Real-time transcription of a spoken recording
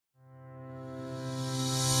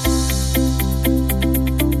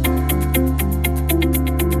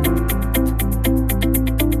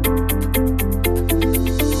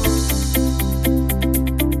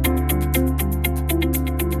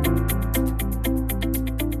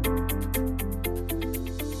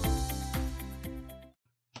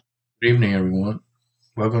Good evening, everyone.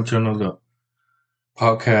 Welcome to another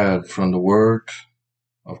podcast from the Word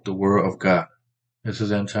of God. This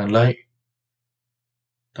is End Time Light.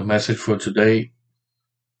 The message for today: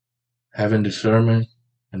 having discernment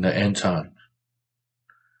in the end time.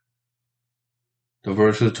 The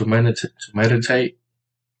verses to meditate.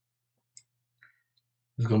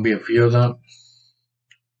 There's going to be a few of them.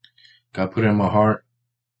 God put it in my heart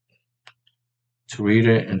to read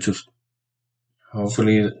it and to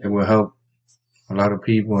hopefully it will help a lot of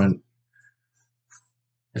people, and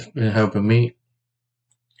it's been helping me.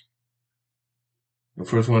 The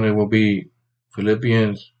first one it will be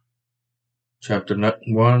Philippians chapter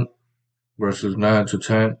 1, verses 9 to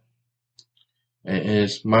 10. And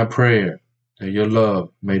it's my prayer that your love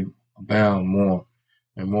may abound more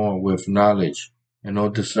and more with knowledge and all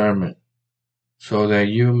discernment, so that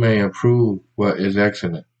you may approve what is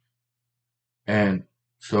excellent, and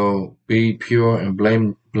so be pure and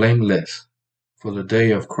blameless for the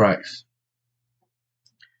day of Christ.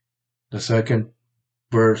 The second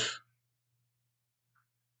verse,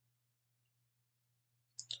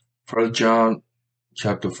 1 John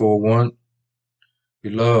chapter 4:1.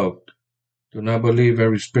 Beloved, do not believe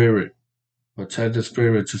every spirit, but test the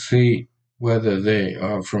spirit to see whether they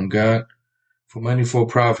are from God. For many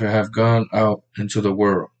false prophets have gone out into the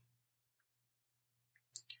world.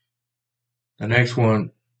 The next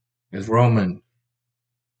one is Romans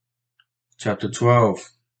chapter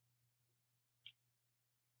 12.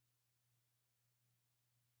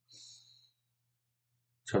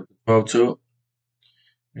 Chapter 12 too.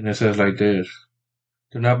 And it says like this: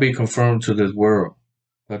 do not be conformed to this world,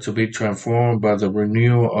 but to be transformed by the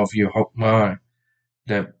renewal of your mind,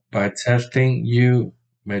 that by testing you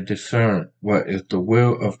may discern what is the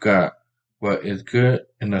will of God, what is good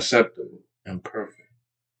and acceptable and perfect.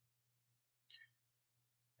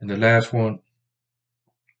 And the last one,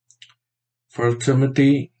 1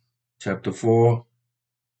 Timothy chapter 4,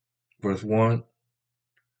 verse 1.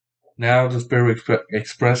 Now the Spirit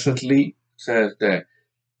expressly says that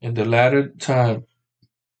in the latter time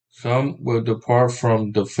some will depart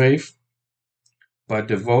from the faith by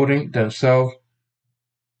devoting themselves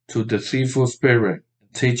to deceitful spirit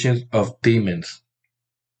and teachings of demons.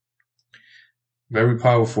 Very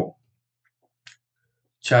powerful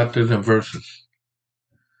chapters and verses.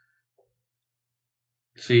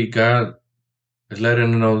 See, God is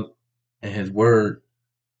letting us know in His Word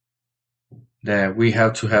that we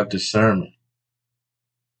have to have discernment,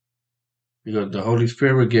 because the Holy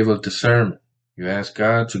Spirit gave us discernment. You ask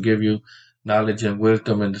God to give you knowledge and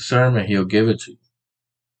wisdom and discernment, He'll give it to you.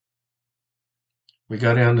 We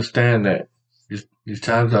got to understand that these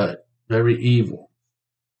times are very evil,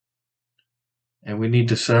 and we need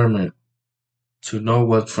discernment to know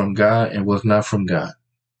what's from God and what's not from God.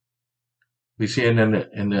 We see it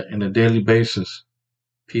in a daily basis.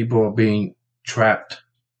 People are being trapped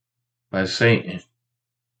by Satan,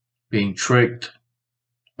 being tricked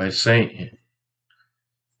by Satan,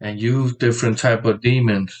 and use different type of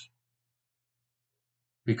demons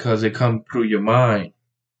because they come through your mind,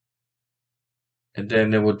 and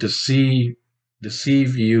then they will deceive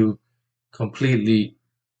you completely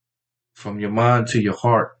from your mind to your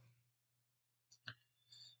heart.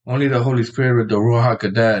 Only the Holy Spirit, the Ruach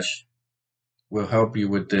HaKodesh, will help you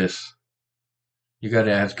with this. You got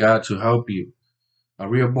to ask God to help you. A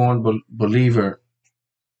real born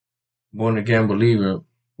again believer,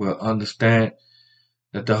 will understand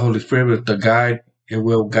that the Holy Spirit is the guide. It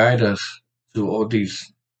will guide us to all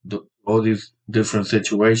these different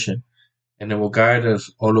situations, and it will guide us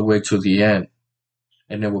all the way to the end,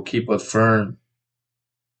 and it will keep us firm.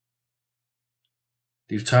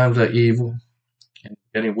 These times are evil and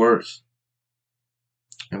getting worse,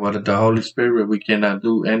 and without the Holy Spirit, we cannot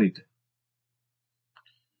do anything.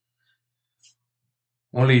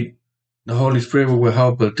 Only the Holy Spirit will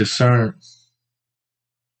help us discern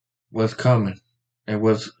what's coming and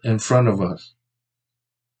what's in front of us.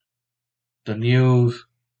 The news,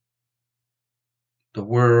 the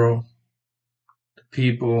world, the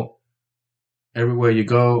people, everywhere you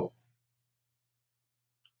go,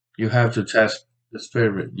 you have to test the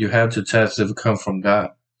Spirit. You have to test if it comes from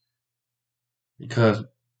God, because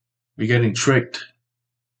we're getting tricked.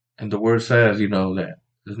 And the Word says, that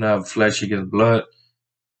it's not flesh against blood.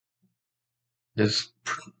 It's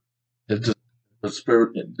the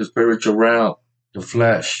spirit, the spiritual realm, the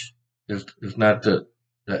flesh is not the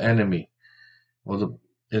enemy, or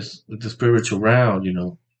it's the spiritual realm,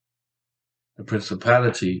 the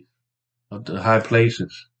principality of the high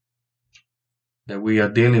places that we are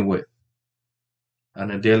dealing with on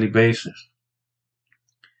a daily basis.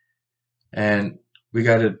 And we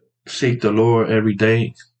got to seek the Lord every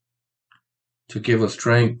day to give us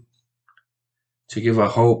strength, to give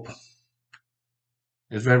us hope.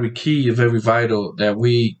 It's very key, it's very vital that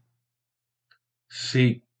we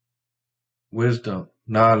seek wisdom,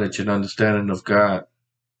 knowledge, and understanding of God.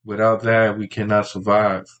 Without that, we cannot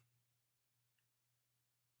survive.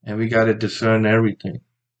 And we got to discern everything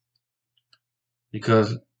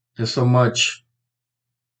because there's so much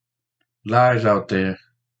lies out there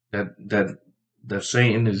that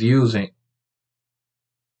Satan is using,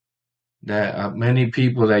 that many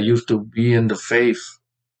people that used to be in the faith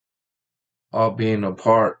are being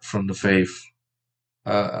apart from the faith,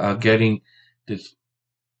 are getting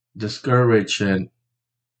discouraged and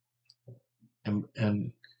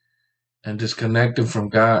and and disconnected from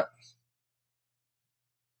God.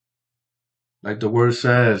 Like the word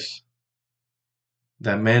says,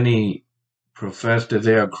 that many profess that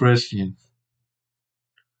they are Christians.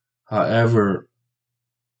 However,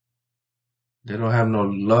 they don't have no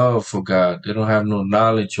love for God. They don't have no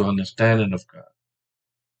knowledge or understanding of God.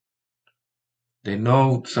 They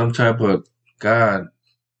know some type of God,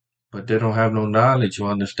 but they don't have no knowledge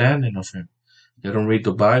or understanding of Him. They don't read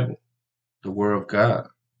the Bible, the Word of God.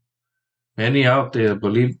 Many out there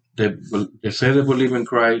believe they say they believe in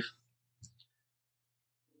Christ,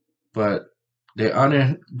 but they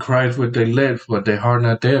honor Christ with their lips, but their heart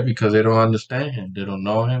not there because they don't understand Him. They don't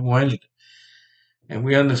know Him or anything. And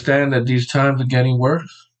we understand that these times are getting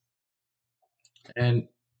worse, and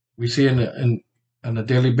we see on a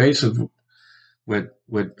daily basis with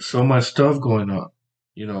so much stuff going on,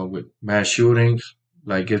 with mass shootings,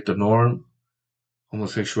 like it's the norm.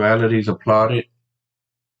 Homosexuality is applauded,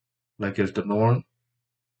 like it's the norm.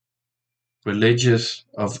 Religious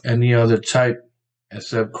of any other type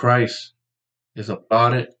except Christ is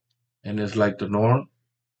applauded and is like the norm.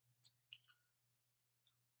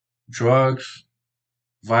 Drugs,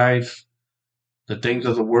 vice, the things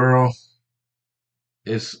of the world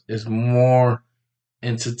is more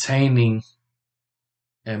entertaining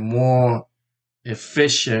and more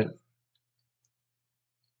efficient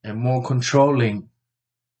and more controlling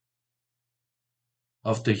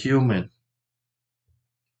of the human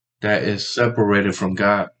that is separated from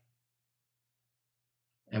God.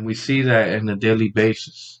 And we see that in a daily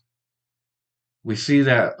basis. We see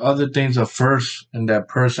that other things are first in that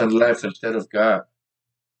person life instead of God.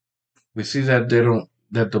 We see that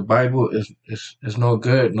that the Bible is no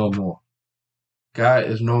good no more. God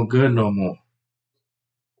is no good no more.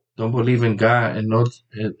 Don't believe in God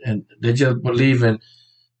and they just believe in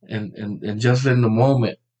just in the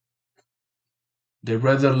moment. They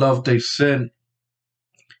rather love their sin.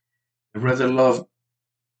 They rather love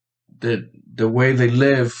the way they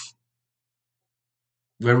live,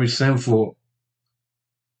 very sinful,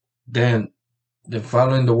 than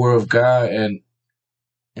following the word of God and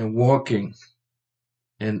walking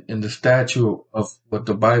in the statute of what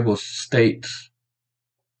the Bible states.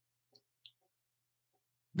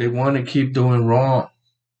 They want to keep doing wrong.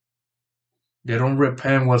 They don't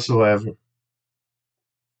repent whatsoever.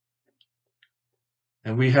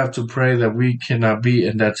 And we have to pray that we cannot be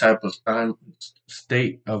in that type of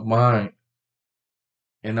state of mind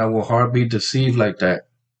and our heart be deceived like that.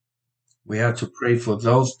 We have to pray for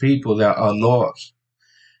those people that are lost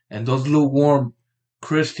and those lukewarm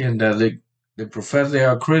Christians that they profess they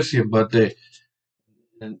are Christian, but their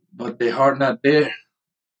heart not there.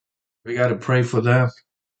 We got to pray for them.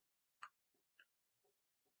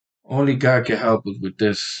 Only God can help us with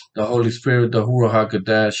this. The Holy Spirit, the Ruach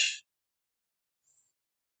HaKodesh,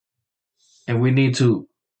 and we need to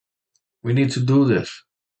do this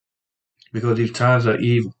because these times are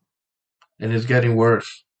evil and it's getting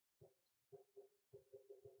worse.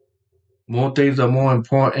 More things are more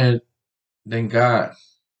important than God.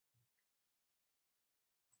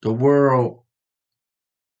 The world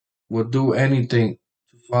will do anything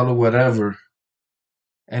to follow whatever.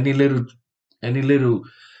 Any little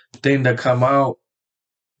thing that come out,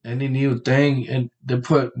 any new thing, and they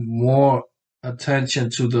put more attention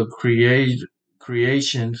to the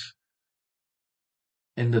creations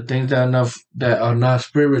and the things that are not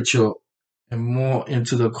spiritual and more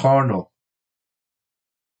into the carnal.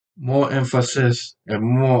 More emphasis and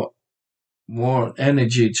more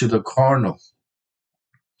energy to the carnal.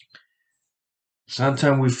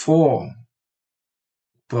 Sometimes we fall,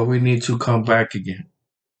 but we need to come back again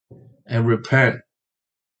and repent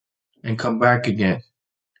and come back again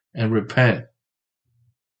and repent.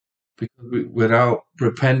 Because without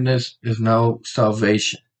repentance is no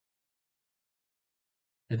salvation.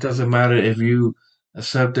 It doesn't matter if you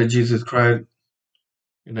accepted Jesus Christ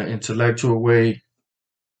in an intellectual way.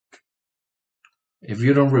 If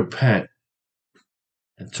you don't repent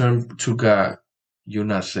and turn to God, you're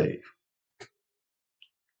not saved.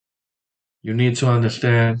 You need to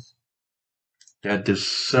understand that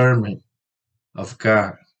discernment of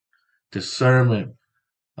God, discernment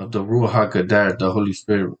of the Ruach HaKodesh, the Holy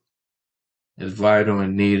Spirit, is vital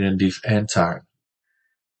and needed in these end times,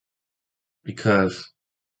 because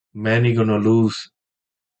many gonna lose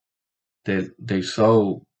their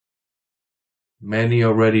soul. Many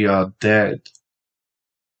already are dead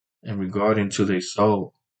in regarding to their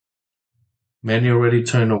soul. Many already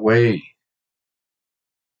turned away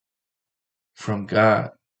from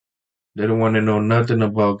God. They don't want to know nothing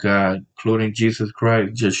about God, including Jesus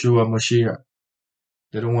Christ, Yeshua Mashiach.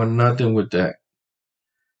 They don't want nothing with that.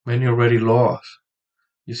 Many already lost.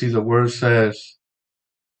 You see, the word says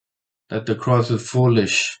that the cross is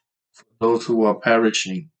foolish for those who are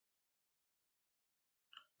perishing.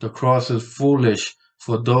 The cross is foolish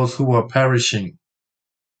for those who are perishing.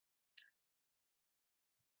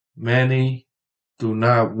 Many do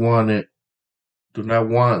not want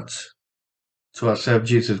to accept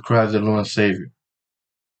Jesus Christ as Lord and Savior.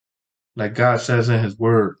 Like God says in His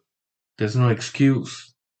Word, there's no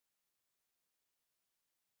excuse.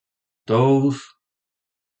 Those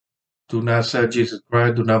do not accept Jesus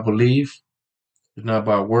Christ, do not believe. It's not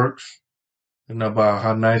about works. It's not about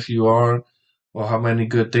how nice you are or how many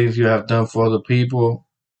good things you have done for other people,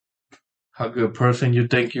 how good person you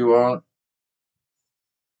think you are.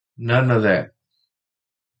 None of that.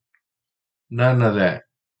 None of that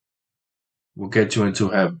will get you into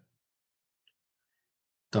heaven.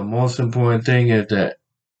 The most important thing is that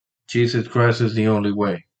Jesus Christ is the only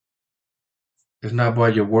way. It's not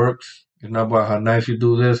about your works. It's not about how nice you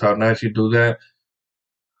do this, how nice you do that.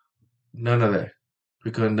 None of that.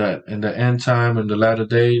 Because in the end time, in the latter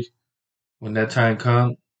days, when that time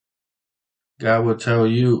comes, God will tell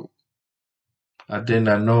you, I did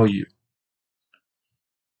not know you.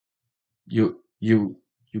 You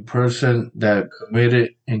person that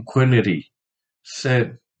committed iniquity,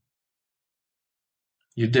 sin.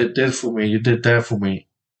 You did this for me, you did that for me.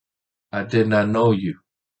 I did not know you.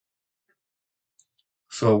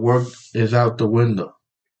 So work is out the window.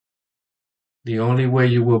 The only way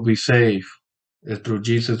you will be saved is through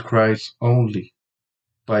Jesus Christ only,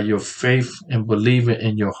 by your faith and believing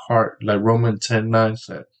in your heart, like Romans 10:9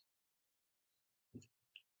 says.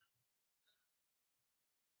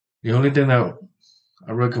 The only thing that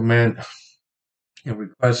I recommend and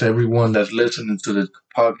request everyone that's listening to this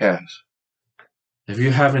podcast, if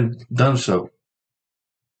you haven't done so,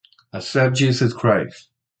 accept Jesus Christ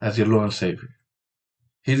as your Lord and Savior.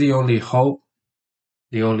 He's the only hope,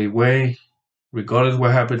 the only way, regardless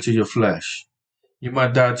what happened to your flesh. You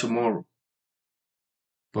might die tomorrow.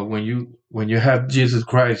 But when you have Jesus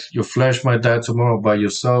Christ, your flesh might die tomorrow, but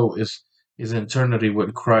your soul is in eternity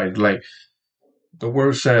with Christ. Like the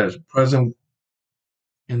word says, present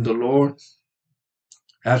in the Lord,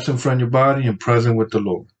 absent from your body, and present with the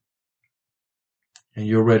Lord. And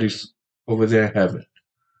you're already over there in heaven.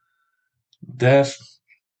 That's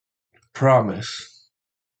promise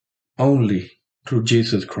only through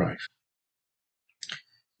Jesus Christ.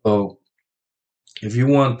 So if you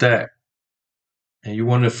want that, and you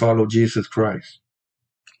want to follow Jesus Christ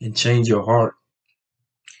and change your heart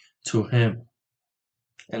to Him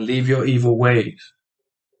and leave your evil ways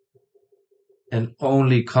and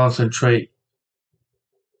only concentrate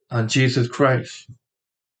on Jesus Christ,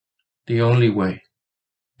 the only way.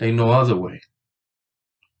 There ain't no other way.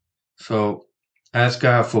 So ask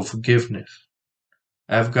God for forgiveness.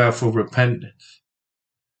 Ask God for repentance.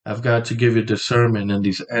 Ask God to give you discernment in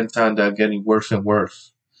these end times that are getting worse and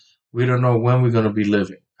worse. We don't know when we're going to be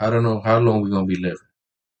living. I don't know how long we're going to be living.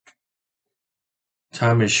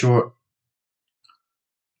 Time is short,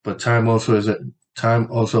 but time also is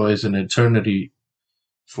an eternity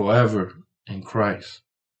forever in Christ.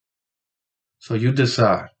 So you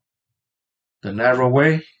decide the narrow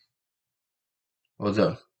way or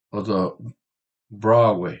the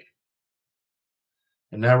broad way.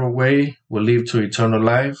 The narrow way will lead to eternal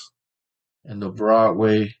life, and the broad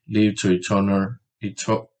way lead to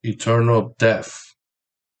eternal death.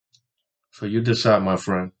 So you decide, my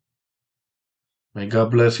friend. May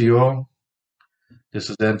God bless you all. This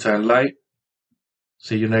is End Time Light.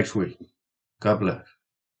 See you next week. God bless.